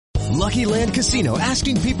Lucky Land Casino,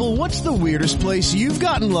 asking people, what's the weirdest place you've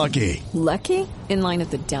gotten lucky? Lucky? In line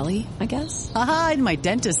at the deli, I guess? Aha, in my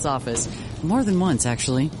dentist's office. More than once,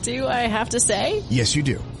 actually. Do I have to say? Yes, you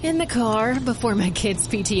do. In the car before my kids'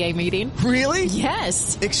 PTA meeting. Really?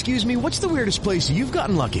 Yes. Excuse me, what's the weirdest place you've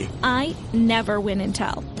gotten lucky? I never win and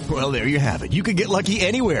tell. Well, there you have it. You can get lucky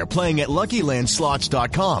anywhere, playing at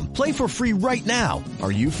LuckyLandSlots.com. Play for free right now.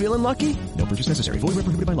 Are you feeling lucky? No purchase necessary. Void where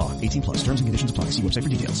prohibited by law. 18 plus. Terms and conditions apply. See website for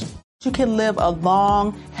details. You can live a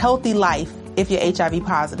long, healthy life if you're HIV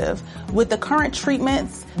positive. With the current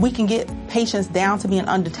treatments, we can get patients down to being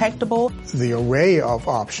undetectable. The array of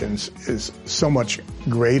options is so much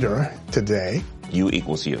greater today. U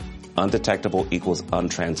equals U. Undetectable equals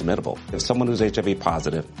untransmittable. If someone who's HIV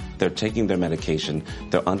positive, they're taking their medication,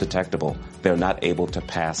 they're undetectable, they're not able to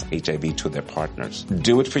pass HIV to their partners.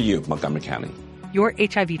 Do it for you, Montgomery County. Your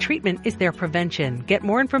HIV treatment is their prevention. Get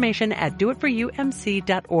more information at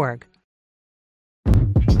doitforyoumc.org.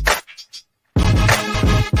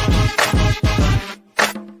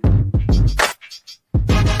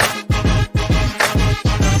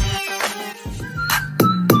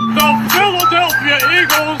 The Philadelphia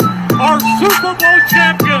Eagles are Super Bowl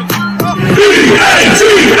champions.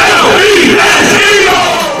 E-A-G-L-E-S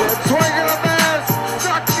Eagles! Swinging a miss,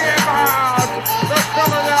 struck him out. The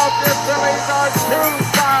Philadelphia Phillies are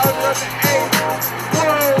 2008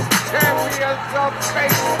 World Champions of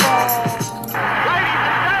Baseball. Ladies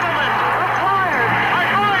and gentlemen, the Flyers are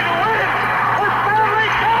going to win the Stanley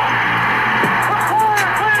Cup. The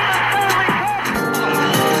Flyers win the Stanley Cup for the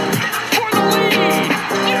lead.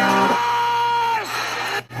 Yes!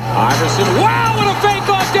 Iverson, wow, what a fake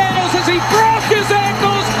off Daniels as he broke his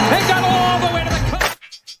ankles and got all the way to the cup.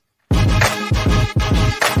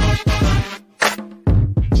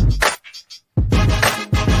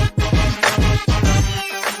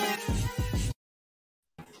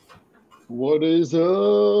 What is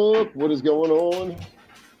up? What is going on?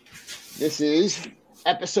 This is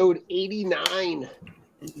episode 89.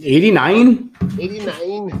 89?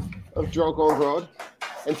 89 of Drunk on Broad.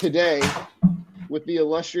 And today, with the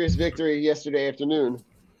illustrious victory yesterday afternoon,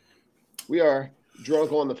 we are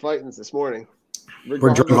drunk on the Fightins this morning. We're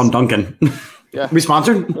drunk on Duncan. Yeah. We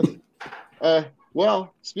sponsored?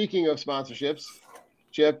 Well, speaking of sponsorships,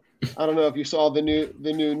 Chip, I don't know if you saw the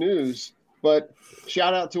new news, but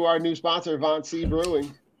shout out to our new sponsor, Von C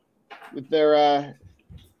Brewing, with their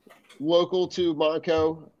local to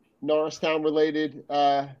Monaco, Norristown related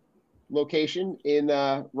location in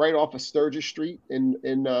right off of Sturgis Street in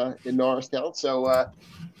Norristown. So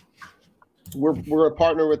we're a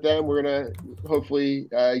partner with them. We're gonna hopefully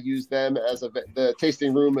use them as the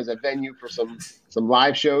tasting room as a venue for some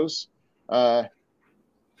live shows.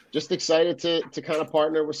 Just excited to kind of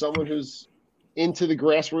partner with someone who's into the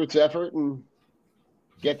grassroots effort and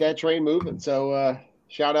get that train moving. So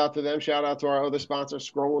shout out to them. Shout out to our other sponsors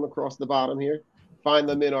scrolling across the bottom here. Find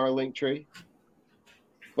them in our link tree.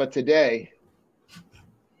 But today,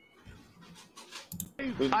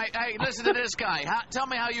 Hey, listen to this guy. Tell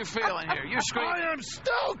me how you're feeling here. You're screaming. I am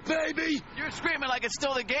stoked, baby. You're screaming like it's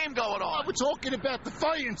still the game going on. We're talking about the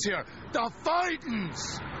Fightins here. The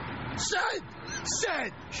Fightins. Said.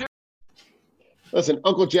 Listen,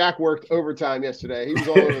 Uncle Jack worked overtime yesterday. He was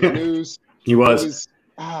all over the news. He was.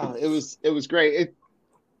 It was great.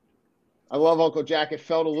 I love Uncle Jack. It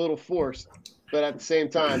felt a little forced, but at the same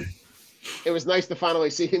time, it was nice to finally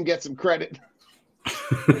see him get some credit.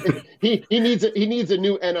 he needs a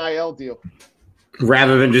new NIL deal.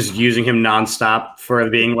 Rather than just using him nonstop for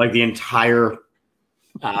being like the entire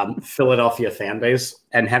Philadelphia fan base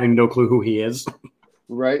and having no clue who he is.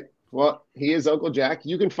 Right. Well, he is Uncle Jack.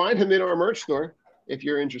 You can find him in our merch store if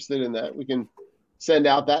you're interested in that. We can send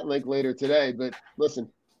out that link later today. But listen,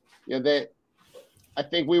 I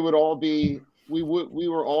think we were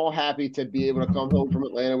all happy to be able to come home from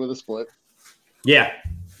Atlanta with a split. Yeah.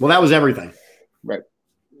 Well, that was everything. Right.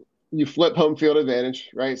 You flip home field advantage,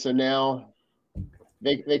 right? So now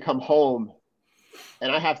they come home.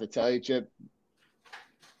 And I have to tell you, Chip,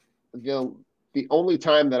 the only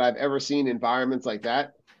time that I've ever seen environments like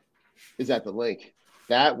that is at the link.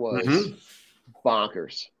 That was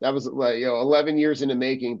bonkers. That was 11 years in the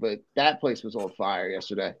making, but that place was on fire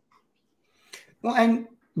yesterday. Well, and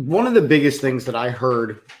one of the biggest things that I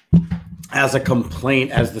heard as a complaint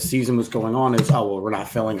as the season was going on is, we're not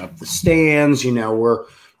filling up the stands.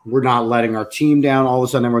 We're not letting our team down. All of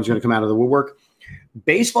a sudden, everyone's going to come out of the woodwork.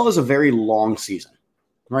 Baseball is a very long season,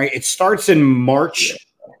 right? It starts in March.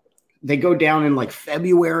 They go down in like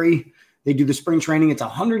February. They do the spring training. It's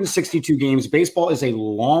 162 games. Baseball is a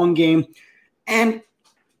long game. And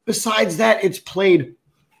besides that, it's played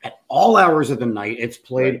at all hours of the night. It's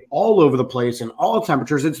played all over the place in all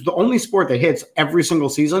temperatures. It's the only sport that hits every single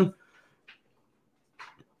season.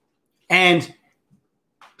 And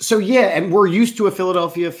so, yeah, and we're used to a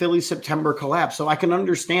Philadelphia Phillies September collapse. So I can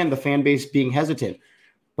understand the fan base being hesitant.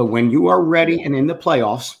 But when you are ready and in the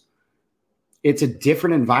playoffs, it's a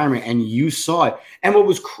different environment, and you saw it. And what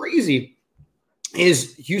was crazy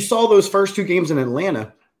is you saw those first 2 games in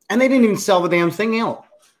Atlanta, and they didn't even sell the damn thing out.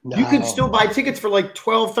 No. You could still buy tickets for like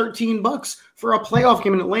 $12, $13 for a playoff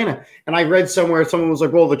game in Atlanta. And I read somewhere, someone was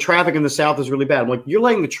like, well, the traffic in the South is really bad. I'm like, you're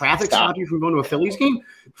letting the traffic stop you from going to a Phillies game?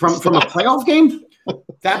 From a playoff game?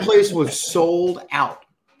 That place was sold out.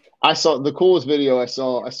 I saw the coolest video I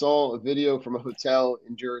saw a video from a hotel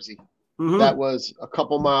in Jersey that was a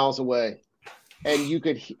couple miles away. And you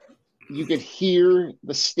could hear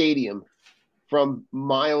the stadium from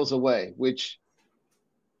miles away, which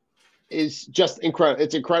is just incredible.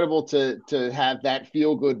 It's incredible to have that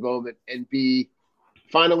feel-good moment and be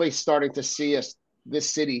finally starting to see this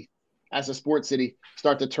city as a sports city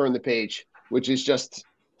start to turn the page, which is just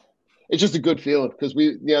a good feeling because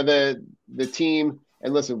the team,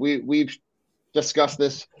 and listen, we've discussed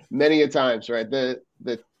this many a times, right? The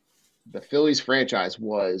Phillies franchise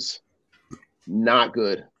was not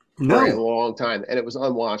good for a long time, and it was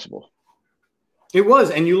unwatchable. It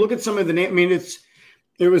was, and you look at some of the name. I mean,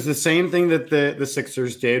 it was the same thing that the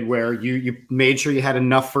Sixers did, where you made sure you had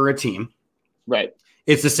enough for a team. Right.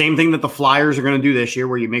 It's the same thing that the Flyers are going to do this year,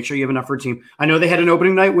 where you make sure you have enough for a team. I know they had an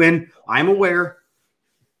opening night win. I'm aware,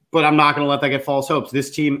 but I'm not going to let that get false hopes.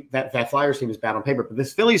 This team, that Flyers team, is bad on paper, but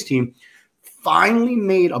this Phillies team finally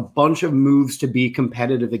made a bunch of moves to be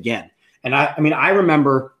competitive again. And I mean, I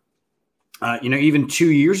remember. Even 2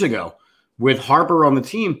 years ago with Harper on the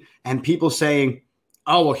team and people saying,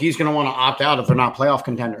 oh, well, he's going to want to opt out if they're not playoff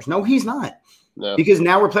contenders. No, he's not. No. Because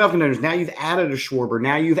now we're playoff contenders. Now you've added a Schwarber.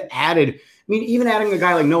 Now you've added, even adding a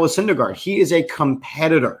guy like Noah Syndergaard, he is a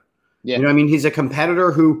competitor. Yeah. You know what I mean? He's a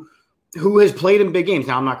competitor who has played in big games.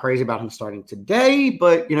 Now, I'm not crazy about him starting today,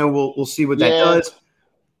 but, we'll see what that does.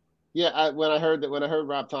 Yeah, when I heard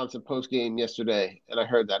Rob Thompson post game yesterday, and I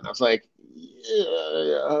heard that, and I was like,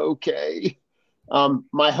 yeah, okay.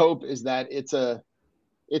 My hope is that it's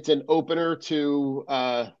an opener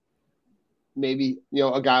to maybe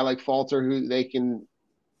a guy like Falter who they can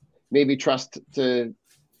maybe trust to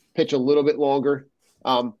pitch a little bit longer.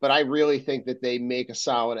 But I really think that they make a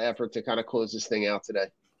solid effort to kind of close this thing out today.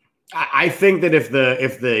 I think that if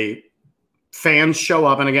the fans show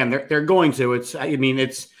up, and again, they're going to. It's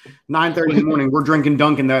 9:30 in the morning. We're drinking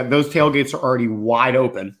Dunkin'. Those tailgates are already wide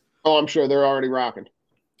open. Oh, I'm sure they're already rocking.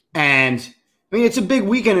 And it's a big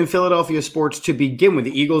weekend in Philadelphia sports to begin with.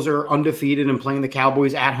 The Eagles are undefeated and playing the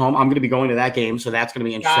Cowboys at home. I'm going to be going to that game, so that's going to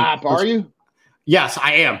be interesting. Are you? Yes,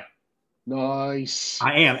 I am. Nice.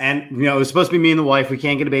 I am, and it was supposed to be me and the wife. We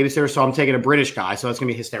can't get a babysitter, so I'm taking a British guy. So that's going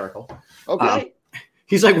to be hysterical. Okay.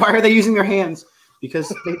 He's like, why are they using their hands? Because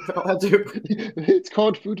they don't have to. It's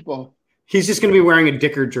called football. He's just going to be wearing a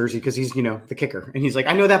Dicker jersey because he's, the kicker. And he's like,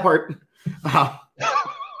 I know that part. I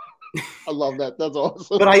love that. That's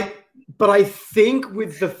awesome. But I think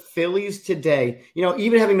with the Phillies today,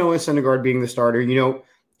 even having Noah Syndergaard being the starter,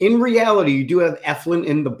 in reality, you do have Eflin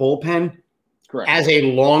in the bullpen. Correct. As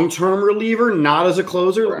a long-term reliever, not as a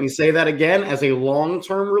closer. Correct. Let me say that again. As a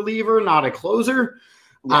long-term reliever, not a closer.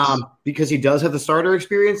 Yes. Because he does have the starter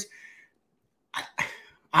experience.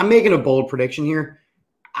 I'm making a bold prediction here.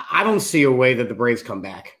 I don't see a way that the Braves come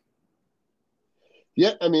back.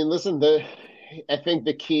 Yeah, listen, I think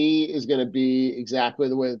the key is going to be exactly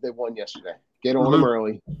the way that they won yesterday. Get on them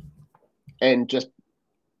early. And just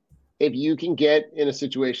if you can get in a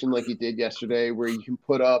situation like you did yesterday where you can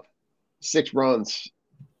put up 6 runs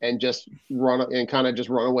and just run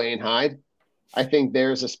away and hide, I think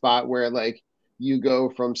there's a spot where you go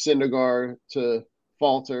from Syndergaard to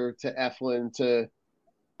Falter to Eflin to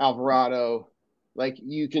Alvarado.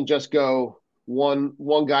 You can just go one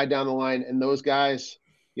guy down the line, and those guys,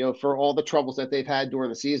 for all the troubles that they've had during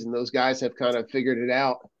the season, those guys have kind of figured it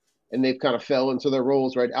out, and they've kind of fell into their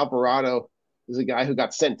roles, right? Alvarado is a guy who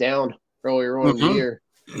got sent down earlier on in the year,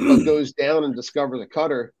 but goes down and discovers a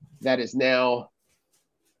cutter that is now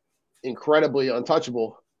incredibly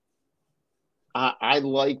untouchable. I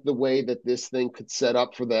like the way that this thing could set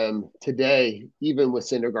up for them today, even with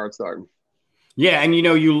Syndergaard starting. Yeah, and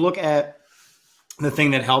you look at the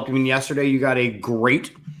thing that helped. Yesterday you got a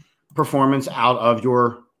great performance out of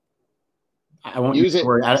your. I won't use it.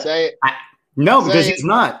 Say it. No, because he's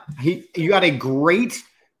not. You got a great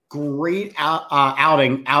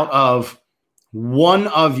outing out of one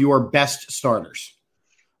of your best starters.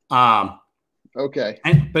 Okay.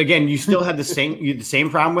 But again, you still have the same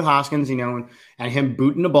problem with Hoskins, and him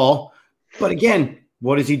booting the ball. But again,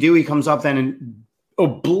 what does he do? He comes up then and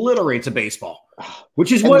obliterates a baseball,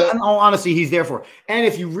 which is what, in all honesty, he's there for. And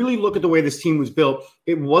if you really look at the way this team was built,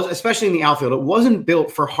 it was, especially in the outfield, it wasn't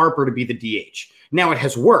built for Harper to be the DH. Now it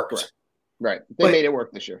has worked. Right. They made it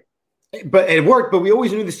work this year. But it worked, but we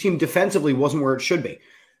always knew this team defensively wasn't where it should be.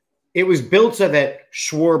 It was built so that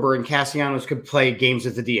Schwarber and Castellanos could play games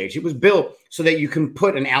as the DH. It was built so that you can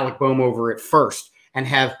put an Alec Bohm over it first and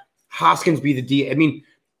have Hoskins be the DH. I mean,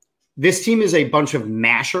 this team is a bunch of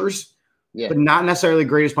mashers, but not necessarily the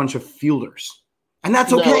greatest bunch of fielders. And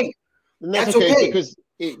that's okay. That's okay because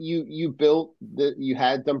you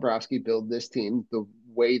had Dombrowski build this team the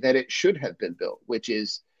way that it should have been built, which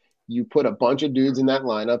is you put a bunch of dudes in that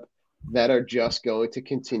lineup that are just going to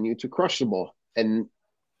continue to crush the ball. And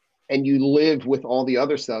you live with all the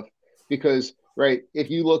other stuff because, right, if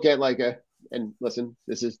you look at and listen,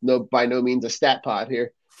 this is by no means a stat pod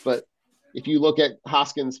here, but if you look at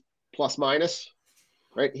Hoskins plus minus,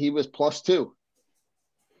 right, he was +2.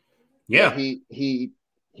 Yeah. He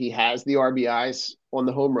has the RBIs on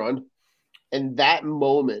the home run. And that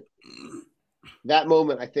moment,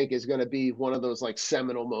 I think, is going to be one of those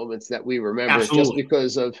seminal moments that we remember. Absolutely. Just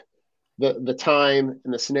because of the time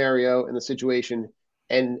and the scenario and the situation.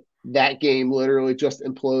 And that game literally just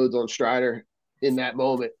implodes on Strider in that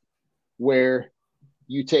moment where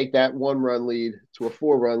you take that 1-run lead to a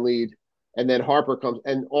 4-run lead, and then Harper comes,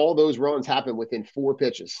 and all those runs happen within 4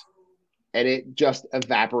 pitches, and it just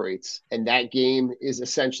evaporates. And that game is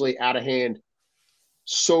essentially out of hand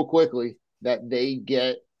so quickly that they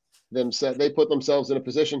put themselves in a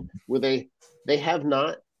position where they have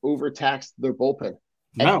not overtaxed their bullpen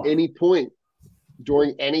at any point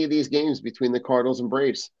during any of these games between the Cardinals and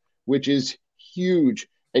Braves, which is huge.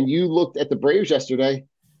 And you looked at the Braves yesterday,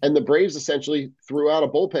 and the Braves essentially threw out a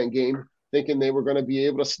bullpen game thinking they were going to be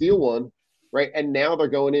able to steal one, right? And now they're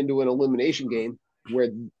going into an elimination game where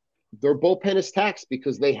their bullpen is taxed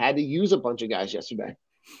because they had to use a bunch of guys yesterday.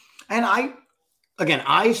 And I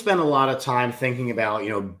spent a lot of time thinking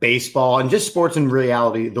about, baseball and just sports in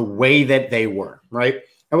reality, the way that they were, right?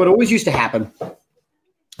 And what always used to happen,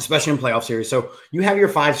 especially in playoff series. So you have your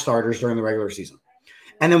 5 starters during the regular season.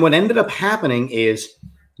 And then what ended up happening is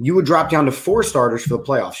you would drop down to 4 starters for the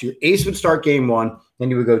playoffs. Your ace would start game 1, then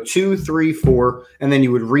you would go 2, 3, 4, and then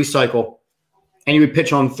you would recycle, and you would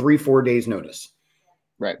pitch on 3-4 days notice.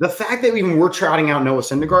 Right. The fact that even we're trotting out Noah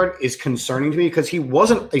Syndergaard is concerning to me because he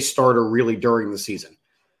wasn't a starter really during the season.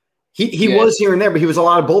 He was here and there, but he was a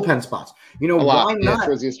lot of bullpen spots. Why not?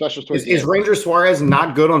 Is Ranger Suarez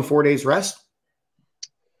not good on 4 days rest?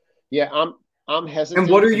 Yeah, I'm hesitant.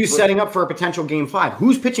 And what are you setting up for a potential game 5?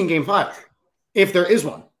 Who's pitching game 5, if there is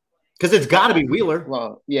one? Because it's got to be Wheeler.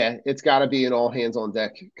 Well, yeah, it's got to be an all hands on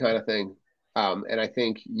deck kind of thing. And I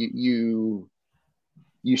think you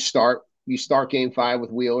start game 5 with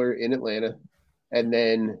Wheeler in Atlanta, and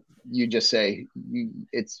then you just say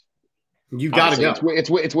you got to go. It's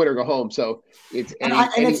win or go home. So it's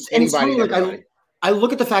anybody. I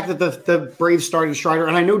look at the fact that the Braves started Strider,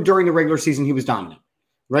 and I know during the regular season he was dominant.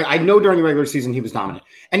 Right. I know during the regular season he was dominant.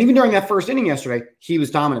 And even during that first inning yesterday, he was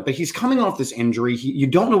dominant. But he's coming off this injury. You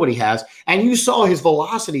don't know what he has. And you saw his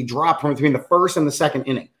velocity drop from between the first and the second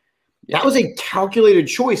inning. Yeah. That was a calculated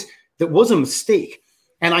choice that was a mistake.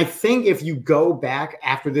 And I think if you go back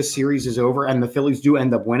after this series is over and the Phillies do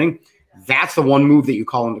end up winning, that's the one move that you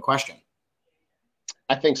call into question.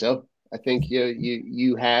 I think so. I think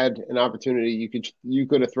you had an opportunity. You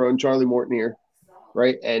could have thrown Charlie Morton here,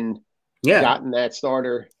 right? And gotten that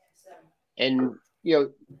starter. And,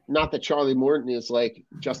 not that Charlie Morton is like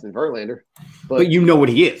Justin Verlander, but you know what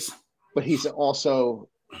he is. But he's also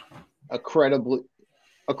a credible,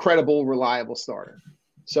 reliable starter.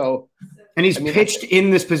 So, and he's pitched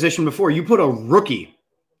in this position before. You put a rookie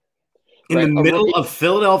in the middle of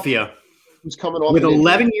Philadelphia who's coming off with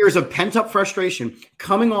 11 years of pent-up frustration,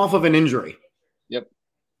 coming off of an injury. Yep.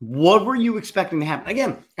 What were you expecting to happen?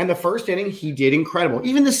 Again, and the first inning, he did incredible.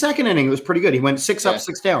 Even the second inning, it was pretty good. He went 6 up,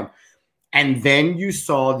 6 down. And then you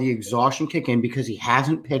saw the exhaustion kick in because he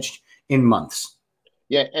hasn't pitched in months.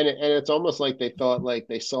 Yeah, and it's almost like they thought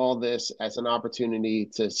they saw this as an opportunity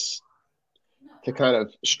to kind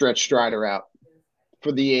of stretch Strider out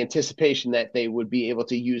for the anticipation that they would be able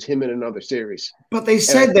to use him in another series. But they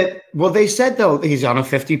said they said, though, he's on a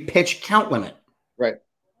 50-pitch count limit. Right.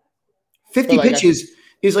 50 pitches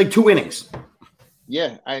is like 2 innings.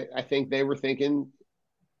 Yeah, I think they were thinking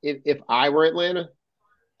if I were Atlanta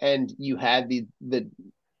and you had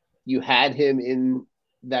you had him in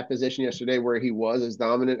that position yesterday where he was as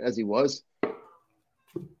dominant as he was,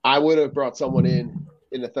 I would have brought someone in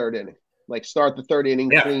the third inning. Like start the third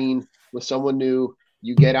inning clean with someone new.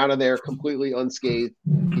 You get out of there completely unscathed.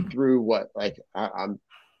 He threw what? Like I'm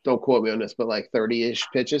don't quote me on this, but like 30-ish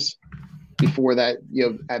pitches before that,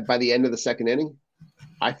 by the end of the second inning.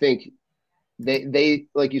 I think they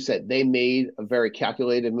like you said, they made a very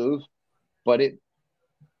calculated move, but it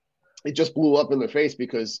just blew up in their face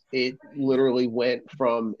because it literally went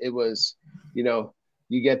from it was,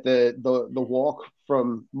 you get the walk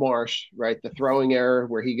from Marsh, right? The throwing error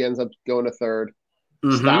where he ends up going to third.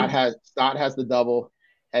 Mm-hmm. Stott has the double,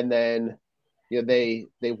 and then they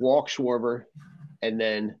walk Schwarber, and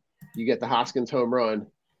then you get the Hoskins home run,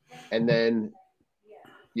 and then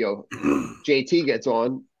JT gets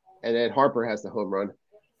on, and then Harper has the home run,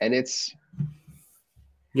 and it's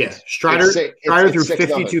Strider threw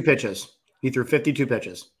 52 pitches. He threw 52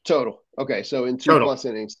 pitches total. Okay, so in 2+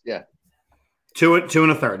 innings, two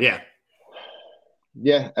and a third,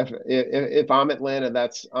 Yeah, if I'm Atlanta,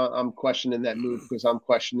 I'm questioning that move because I'm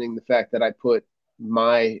questioning the fact that I put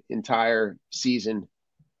my entire season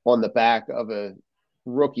on the back of a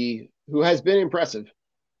rookie who has been impressive,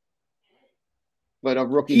 but a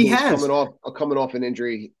rookie who's coming off an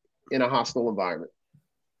injury in a hostile environment.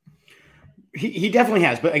 He definitely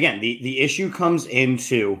has, but again, the issue comes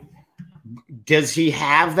into, does he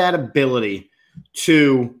have that ability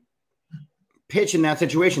to pitch in that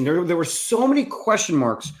situation? There were so many question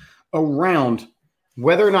marks around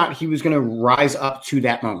whether or not he was going to rise up to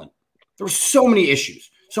that moment. There were so many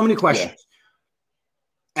issues, so many questions.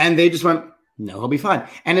 Yeah. And they just went, no, he'll be fine.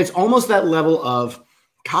 And it's almost that level of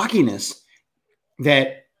cockiness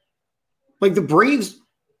that, like, the Braves,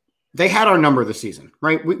 they had our number this season,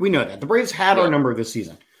 right? We know that. The Braves had our number this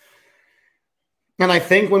season. And I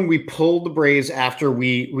think when we pulled the Braves after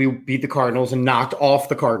we beat the Cardinals and knocked off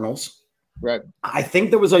the Cardinals, right, I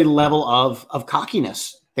think there was a level of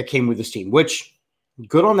cockiness that came with this team, which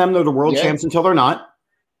good on them. They're the world champs until they're not.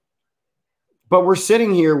 But we're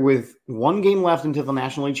sitting here with one game left until the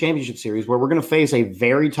National League Championship Series where we're going to face a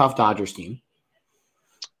very tough Dodgers team.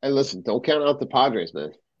 And listen, don't count out the Padres,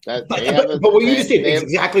 man. But what you just did is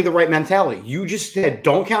exactly the right mentality. You just said,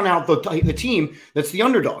 don't count out the team that's the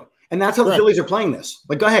underdog. And that's how the Phillies are playing this.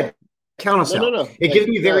 Like, go ahead, count us out. No. It gives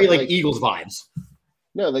me very Eagles vibes.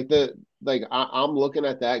 No, I'm looking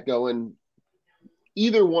at that going,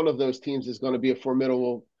 either one of those teams is going to be a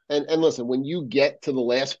formidable. And listen, when you get to the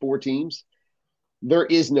last 4 teams, there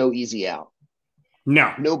is no easy out.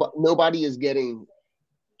 No, nobody is getting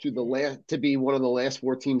to be one of the last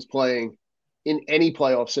 4 teams playing in any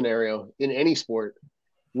playoff scenario in any sport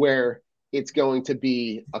where it's going to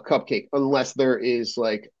be a cupcake unless there is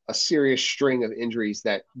like a serious string of injuries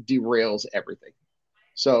that derails everything.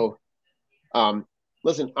 So,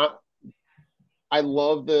 listen, I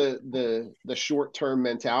love the short-term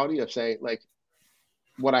mentality of saying, like,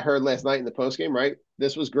 what I heard last night in the postgame, right?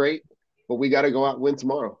 This was great, but we got to go out and win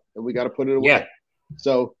tomorrow, and we got to put it away. Yeah.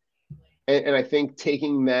 So, and I think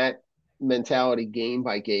taking that mentality game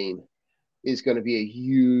by game is going to be a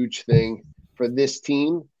huge thing for this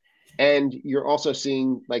team. And you're also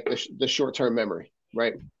seeing like the short-term memory,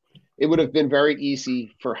 right? It would have been very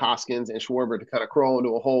easy for Hoskins and Schwarber to kind of crawl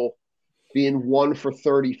into a hole, being 1 for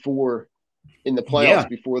 34 in the playoffs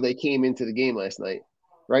before they came into the game last night,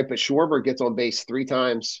 right? But Schwarber gets on base 3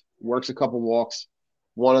 times, works a couple walks.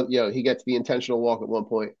 He gets the intentional walk at one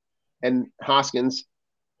point, and Hoskins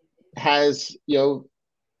has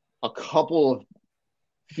a couple of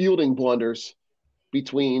fielding blunders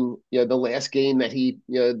between the last game that he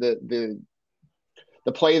the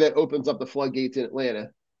play that opens up the floodgates in Atlanta,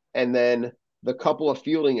 and then the couple of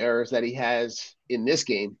fielding errors that he has in this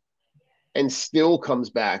game, and still comes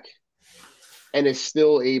back and is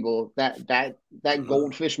still able that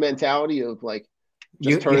goldfish mentality of like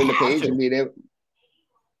just turning the page and being able.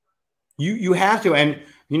 You have to, and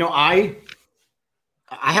I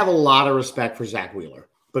have a lot of respect for Zach Wheeler,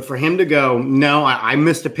 but for him to go, no, I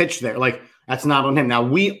missed a pitch there, like that's not on him. Now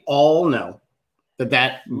we all know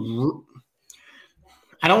that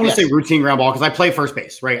I don't want to say routine ground ball because I play first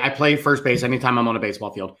base, right? I play first base anytime I'm on a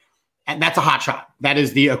baseball field, and that's a hot shot. That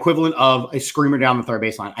is the equivalent of a screamer down the third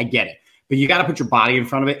baseline. I get it, but you got to put your body in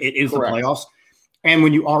front of it. It is Correct. The playoffs, and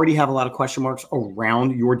when you already have a lot of question marks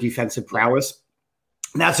around your defensive prowess,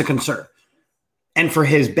 that's a concern. And for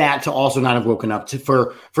his bat to also not have woken up,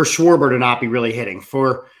 for Schwarber to not be really hitting.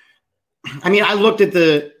 I looked at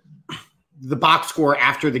the box score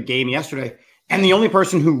after the game yesterday, and the only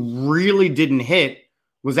person who really didn't hit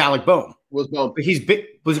was Alec Bohm. But he's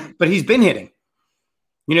been hitting.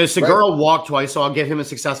 Segura walked twice, so I'll give him a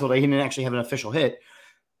successful day. He didn't actually have an official hit.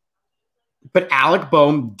 But Alec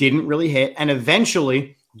Bohm didn't really hit. And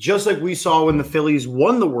eventually, just like we saw when the Phillies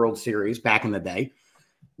won the World Series back in the day,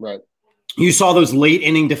 right? You saw those late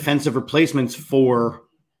inning defensive replacements for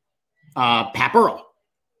Pat Burrell.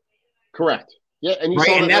 Correct. Yeah, and you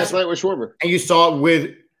saw that last night with Schwarber. And you saw it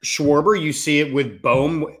with Schwarber. You see it with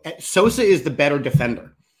Bohm. Sosa is the better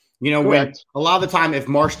defender. You know, when a lot of the time, if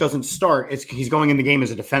Marsh doesn't start, he's going in the game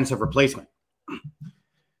as a defensive replacement.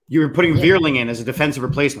 You're putting Veerling in as a defensive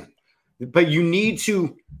replacement. But you need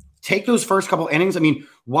to take those first couple innings. I mean,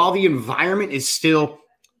 while the environment is still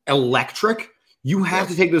electric, you have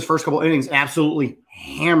to take those first couple innings and absolutely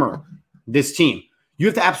hammer this team. You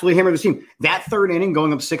have to absolutely hammer this team. That third inning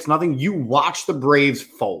going up 6-0, you watch the Braves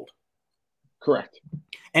fold. Correct.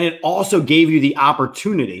 And it also gave you the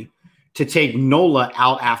opportunity to take Nola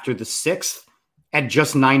out after the 6th at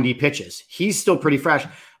just 90 pitches. He's still pretty fresh.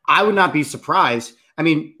 I would not be surprised. I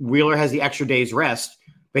mean, Wheeler has the extra day's rest,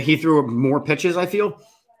 but he threw more pitches, I feel.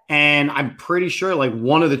 And I'm pretty sure like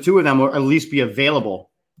one of the two of them will at least be available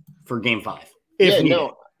for Game 5. If needed.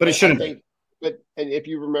 But it shouldn't be. And if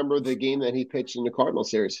you remember the game that he pitched in the Cardinal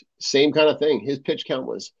series, same kind of thing. His pitch count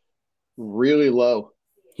was really low.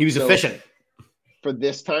 He was efficient. For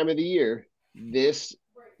this time of the year, this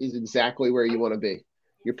is exactly where you want to be.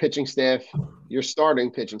 Your pitching staff, your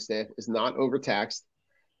starting pitching staff is not overtaxed.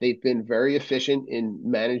 They've been very efficient in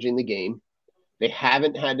managing the game. They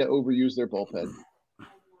haven't had to overuse their bullpen.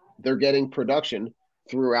 They're getting production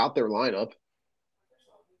throughout their lineup.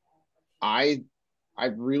 I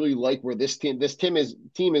really like where this team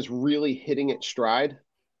is really hitting its stride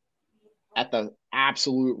at the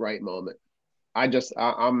absolute right moment.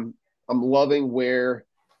 I'm loving where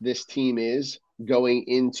this team is going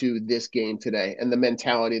into this game today and the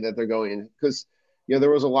mentality that they're going in. Because, you know, there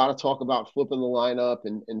was a lot of talk about flipping the lineup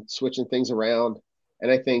and switching things around. And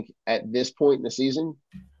I think at this point in the season,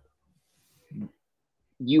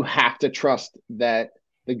 you have to trust that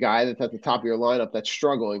the guy that's at the top of your lineup that's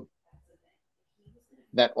struggling,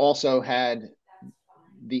 that also had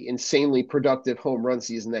the insanely productive home run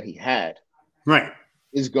season that he had, right,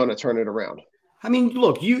 is going to turn it around. I mean,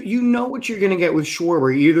 look, you know what you're going to get with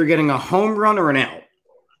Schwarber. You're either getting a home run or an out.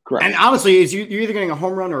 Correct. And honestly, you're either getting a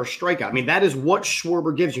home run or a strikeout. I mean, that is what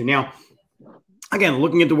Schwarber gives you. Now, again,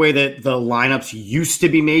 looking at the way that the lineups used to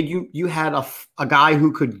be made, you had a guy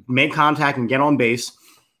who could make contact and get on base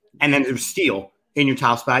and then steal in your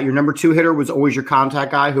top spot. Your number 2 hitter was always your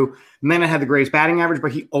contact guy who may not have the greatest batting average,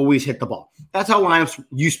 but he always hit the ball. That's how lineups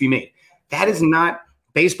used to be made. That is not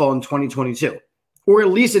baseball in 2022, or at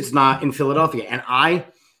least it's not in Philadelphia. And I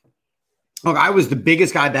was the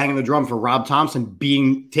biggest guy banging the drum for Rob Thompson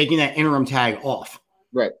taking that interim tag off.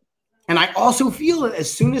 Right. And I also feel that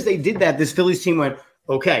as soon as they did that, this Phillies team went,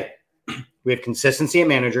 okay, we have consistency at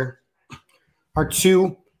manager. Our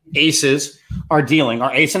 2 aces are dealing.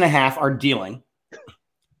 Our ace and a half are dealing.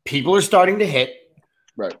 People are starting to hit.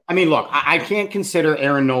 Right. I mean, look, I can't consider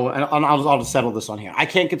Aaron Nola, and I'll just settle this on here. I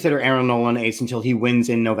can't consider Aaron Nola an ace until he wins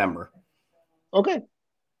in November. Okay.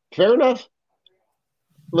 Fair enough.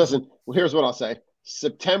 Listen, well, here's what I'll say.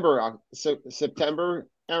 September,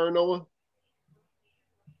 Aaron Nola,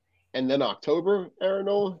 and then October, Aaron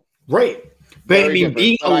Nola. Right. But I mean, different.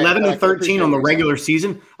 being But 11 I and 13 on the regular saying.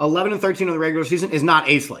 season, 11 and 13 on the regular season is not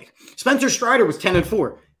ace-like. Spencer Strider was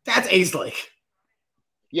 10-4. That's ace-like.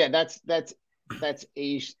 Yeah, that's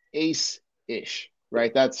ace-ish,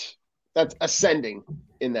 right? That's ascending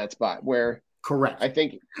in that spot where correct. I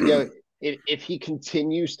think, you know, if he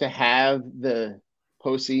continues to have the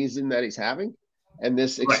postseason that he's having, and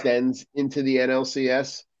this extends into the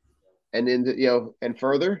NLCS and into, you know, and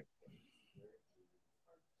further,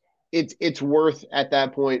 it's worth at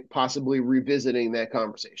that point possibly revisiting that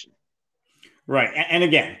conversation. Right. And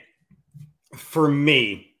again, for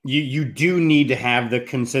me, you do need to have the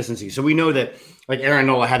consistency. So we know that like Aaron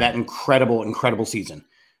Nola had that incredible season.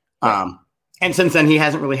 And since then he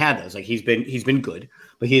hasn't really had those. Like he's been good,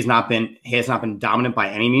 but he has not been dominant by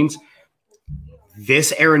any means.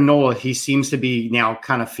 This Aaron Nola, he seems to be now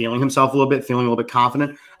kind of feeling himself a little bit, feeling a little bit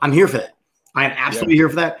confident. I'm here for that. I am absolutely here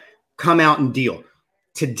for that. Come out and deal.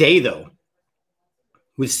 Today, though,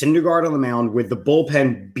 with Syndergaard on the mound, with the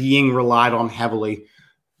bullpen being relied on heavily,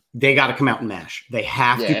 they got to come out and mash. They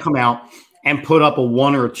have to come out and put up a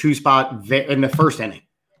 1 or a 2 spot in the first inning.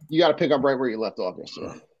 You got to pick up right where you left off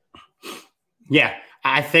yesterday. Yeah,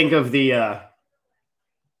 I think of the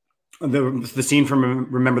scene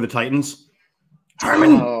from Remember the Titans.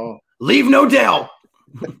 Herman, leave no doubt.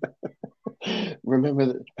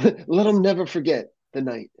 Remember let them never forget the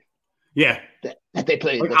night. Yeah, that they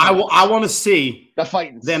played. Like, I want to see the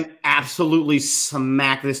fighting them absolutely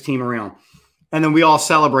smack this team around. and then we all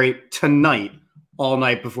celebrate tonight all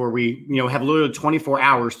night before we, have literally 24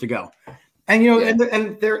 hours to go. And,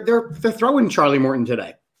 and they're throwing Charlie Morton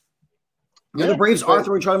today. The Braves are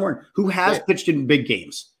throwing Charlie Morton, who has pitched in big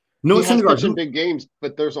games. He has pitched in big games,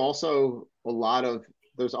 but there's also a lot of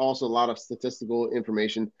statistical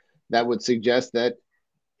information that would suggest that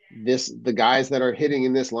the guys that are hitting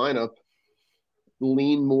in this lineup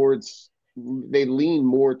lean more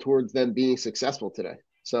towards them being successful today.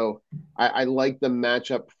 So I like the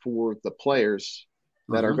matchup for the players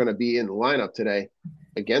that are going to be in the lineup today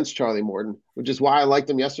against Charlie Morton, which is why I liked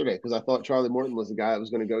him yesterday, because I thought Charlie Morton was the guy that was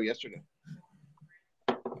going to go yesterday.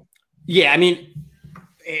 Yeah, I mean,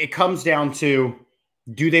 it comes down to,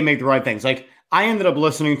 do they make the right things? Like, I ended up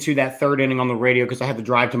listening to that third inning on the radio because I had to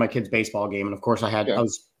drive to my kid's baseball game, and of course I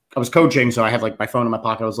was coaching, so I had like my phone in my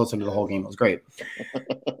pocket. I was listening to the whole game. It was great.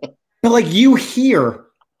 But like, you hear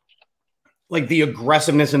like the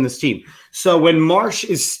aggressiveness in this team. So when Marsh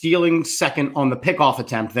is stealing second on the pickoff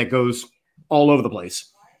attempt that goes all over the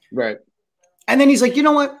place. Right. And then he's like, you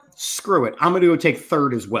know what? Screw it. I'm going to go take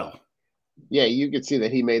third as well. Yeah, you could see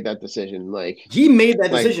that he made that decision. Like, he made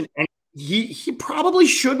that decision, and he probably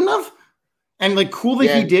shouldn't have. And like, cool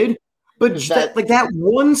that he did. But that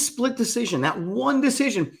one split decision, that one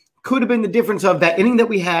decision could have been the difference of that inning that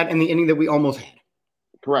we had and the inning that we almost had.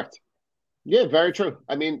 Correct. Yeah, very true.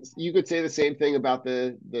 I mean, you could say the same thing about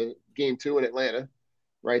the game 2 in Atlanta,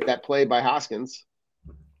 right? That play by Hoskins.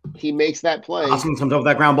 He makes that play. Hoskins comes over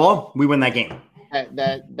that ground ball. We win that game.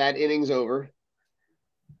 That inning's over.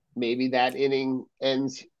 Maybe that inning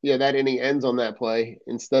ends. Yeah, that inning ends on that play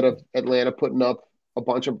instead of Atlanta putting up a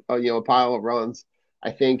bunch of a pile of runs.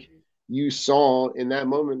 I think you saw in that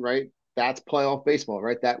moment, right? That's playoff baseball,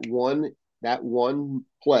 right? That one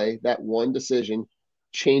play, that one decision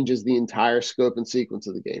changes the entire scope and sequence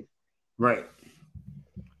of the game. Right.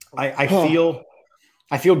 I feel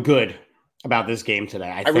good about this game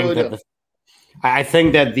today. I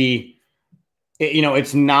think that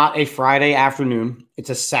it's not a Friday afternoon. It's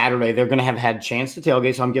a Saturday. They're going to have had a chance to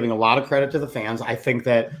tailgate. So I'm giving a lot of credit to the fans. I think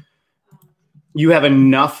that you have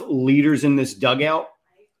enough leaders in this dugout,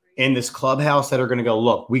 in this clubhouse, that are going to go,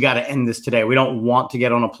 look, we got to end this today. We don't want to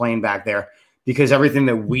get on a plane back there, because everything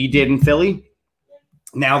that we did in Philly,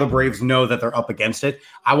 now the Braves know that they're up against it.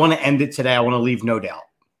 I want to end it today. I want to leave no doubt.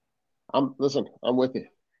 Listen, I'm with you.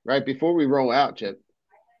 Right before we roll out, Chip,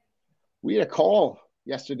 we had a call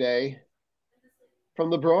yesterday from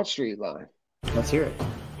the Broad Street line. Let's hear it.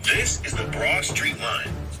 This is the Broad Street line,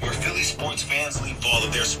 where Philly sports fans leave all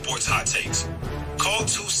of their sports hot takes. Call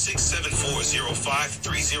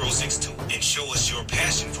 267-405-3062 and show us your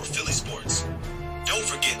passion for Philly sports. Don't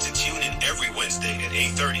forget to tune in every Wednesday at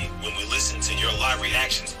 8:30 when we listen to your live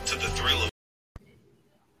reactions to the thrill of.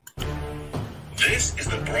 This is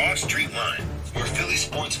the Broad Street line, where Philly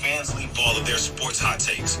sports fans leave all of their sports hot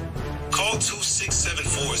takes. Call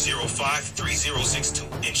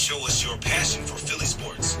 267-405-3062 and show us your passion for Philly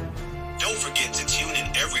sports. Don't forget to tune in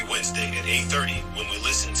every Wednesday at 8:30 when we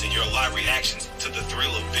listen to your live reactions to the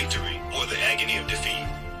thrill of victory or the agony of defeat.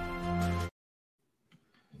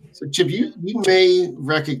 So, Chip, you may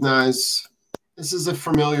recognize this is a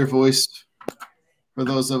familiar voice for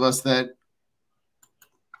those of us that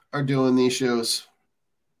are doing these shows.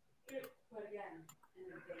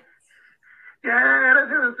 Yeah,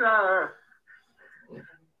 this is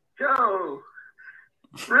Joe,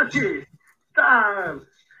 Richie, Don.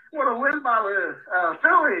 What a win by the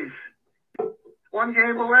Phillies. One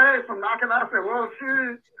game away from knocking out the World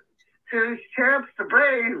Series champs, the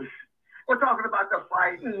Braves. We're talking about the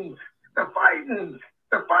fightings.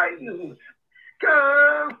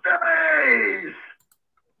 Go Phillies!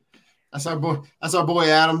 That's our boy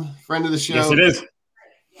Adam, friend of the show. Yes, it is.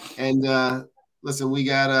 And listen, we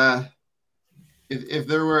got if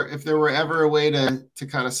there were ever a way to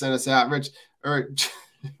kind of send us out, Rich, or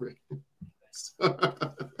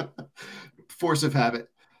force of habit.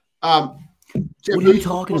 What are you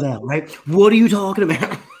talking about, right? What are you talking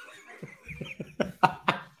about?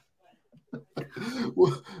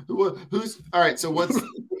 Who's all right? So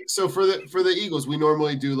for the Eagles, we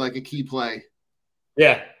normally do like a key play,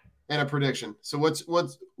 yeah, and a prediction. So what's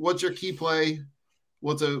your key play?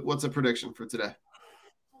 What's a prediction for today?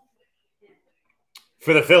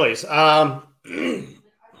 For the Phillies, I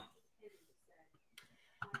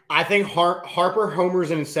think Harper homers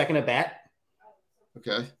in his second at bat.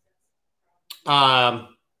 Okay.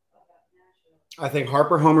 I think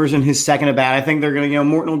Harper homers in his second at bat. I think they're going to,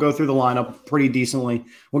 Morton will go through the lineup pretty decently.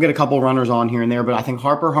 We'll get a couple runners on here and there, but I think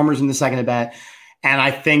Harper homers in the second at bat. And I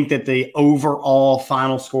think that the overall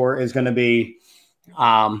final score is going to be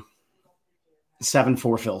 7-4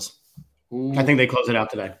 Phils. Ooh. I think they close it out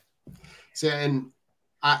today. So, and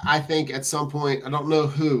I think at some point, I don't know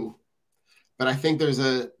who, but I think there's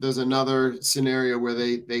another scenario where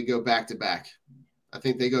they go back to back. I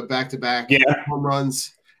think they go back to back home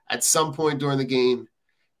runs at some point during the game,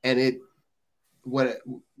 and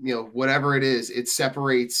whatever it is, it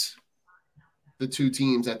separates the two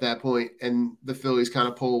teams at that point, and the Phillies kind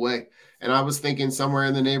of pull away. And I was thinking somewhere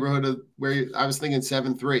in the neighborhood of where I was thinking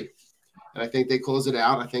 7-3, and I think they close it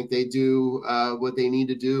out. I think they do what they need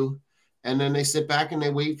to do. And then they sit back and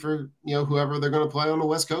they wait for, whoever they're going to play on the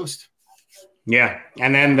West Coast. Yeah.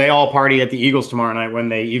 And then they all party at the Eagles tomorrow night when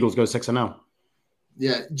the Eagles go 6-0.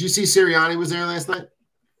 Yeah. Did you see Sirianni was there last night?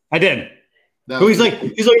 I did. He's like,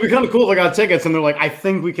 it'd be kind of cool if I got tickets. And they're like, I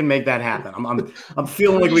think we can make that happen. I'm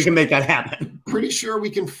feeling like we can make that happen. Pretty sure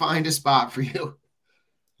we can find a spot for you.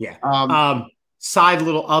 Yeah. Side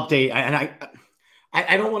little update. And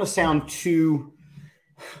I don't want to sound too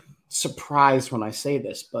surprised when I say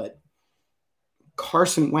this, but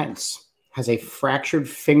Carson Wentz has a fractured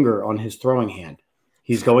finger on his throwing hand.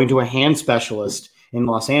 He's going to a hand specialist in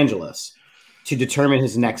Los Angeles to determine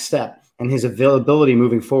his next step, and his availability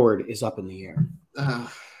moving forward is up in the air.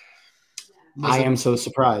 I am so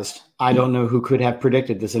surprised. I don't know who could have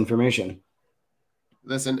predicted this information.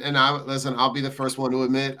 I'll be the first one to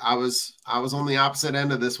admit I was on the opposite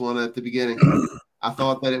end of this one at the beginning. I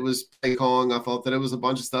thought that it was Tay Kong. I thought that it was a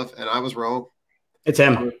bunch of stuff, and I was wrong. It's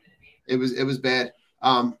him. It was bad.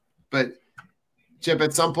 But Chip,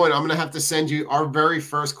 at some point, I'm going to have to send you our very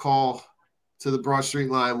first call to the Broad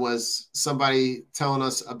Street line was somebody telling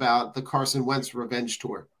us about the Carson Wentz revenge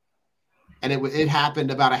tour. And it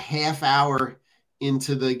happened about a half hour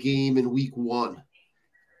into the game in week 1.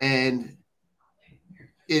 And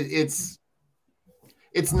it's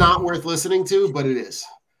not worth listening to, but it is,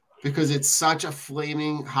 because it's such a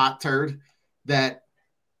flaming hot turd that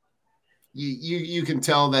you can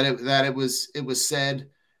tell that it was said.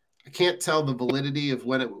 I can't tell the validity of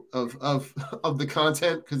when of the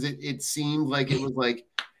content, because it seemed like it was like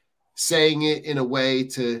saying it in a way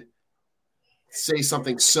to say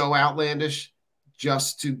something so outlandish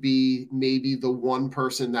just to be maybe the one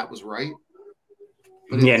person that was right.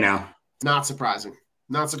 But not surprising.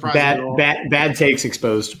 Not surprising at all. Bad takes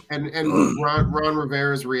exposed. And Ron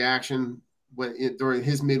Rivera's reaction during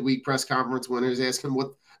his midweek press conference when he was asking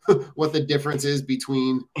what the difference is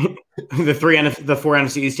between the 4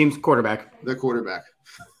 NFC East teams. Quarterback. The quarterback.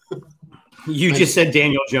 You just said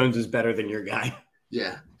Daniel Jones is better than your guy.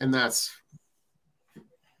 Yeah, and that's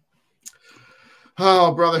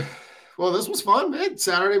oh, brother. Well, this was fun, man.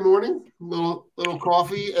 Saturday morning, little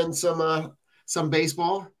coffee and some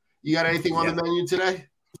baseball. You got anything on the menu today?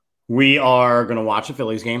 We are going to watch a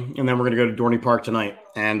Phillies game, and then we're going to go to Dorney Park tonight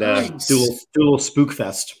and do a little spook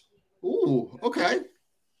fest. Ooh, okay.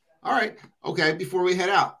 All right. Okay, before we head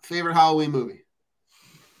out, favorite Halloween movie?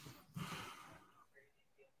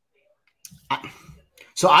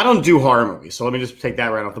 So I don't do horror movies, so let me just take that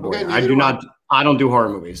right off the board. Okay, I don't do horror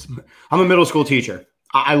movies. I'm a middle school teacher.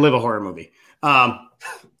 I live a horror movie. I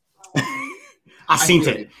seen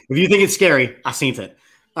it. If you think it's scary, I seen it.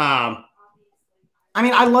 I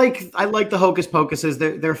mean, I like the Hocus Pocuses.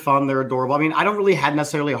 They're fun. They're adorable. I mean, I don't really have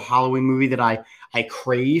necessarily a Halloween movie that I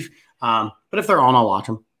crave. But if they're on, I'll watch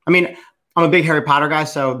them. I mean, I'm a big Harry Potter guy,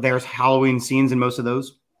 so there's Halloween scenes in most of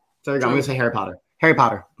those. So I'm going to say Harry Potter. Harry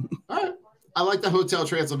Potter. All right. I like the Hotel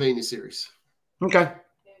Transylvania series. Okay.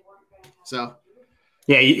 So.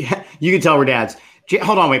 Yeah, you can tell we're dads.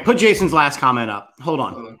 Hold on, wait. Put Jason's last comment up. Hold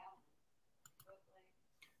on.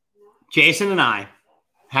 Jason and I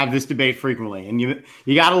have this debate frequently, and you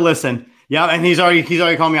got to listen. Yeah, and he's already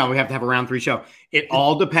calling me out. We have to have a round 3 show. It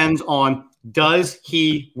all depends on, does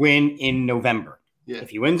he win in November? Yeah.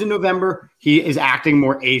 If he wins in November, he is acting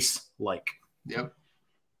more ace-like. Yep.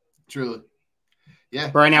 Truly.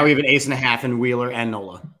 Yeah. But right now we have an ace and a half in Wheeler and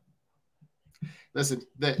Nola. Listen,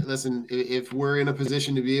 if we're in a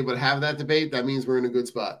position to be able to have that debate, that means we're in a good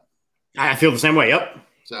spot. I feel the same way. Yep.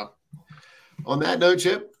 So on that note,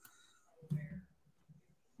 Chip,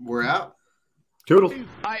 we're out. Toodles.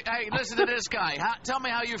 Hey, listen to this guy. Tell me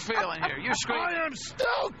how you're feeling here. You're screaming. I am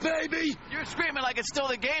stoked, baby. You're screaming like it's still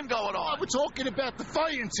the game going on. We're talking about the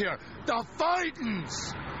fightings here. The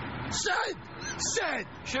fightings. Said.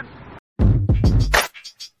 Should.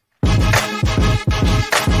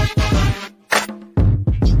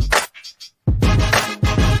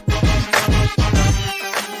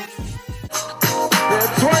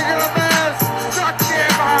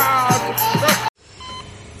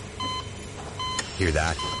 Hear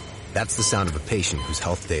that? That's the sound of a patient whose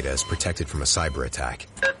health data is protected from a cyber attack.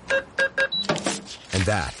 And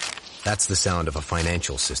That's the sound of a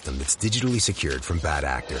financial system that's digitally secured from bad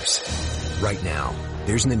actors. Right now,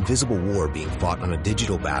 there's an invisible war being fought on a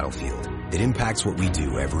digital battlefield that impacts what we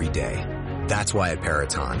do every day. That's why at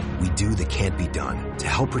Peraton, we do the can't be done to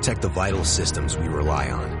help protect the vital systems we rely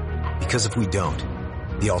on. Because if we don't,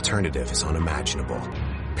 the alternative is unimaginable.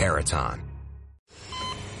 Peraton.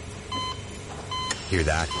 Hear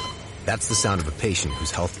that? That's the sound of a patient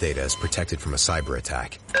whose health data is protected from a cyber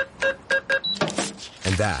attack.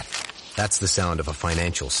 And that's the sound of a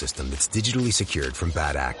financial system that's digitally secured from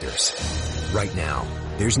bad actors. Right now,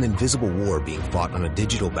 there's an invisible war being fought on a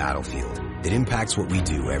digital battlefield that impacts what we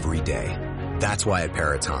do every day. That's why at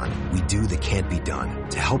Peraton, we do the can't be done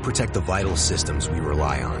to help protect the vital systems we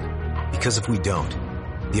rely on. Because if we don't,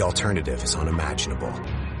 the alternative is unimaginable.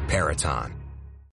 Peraton.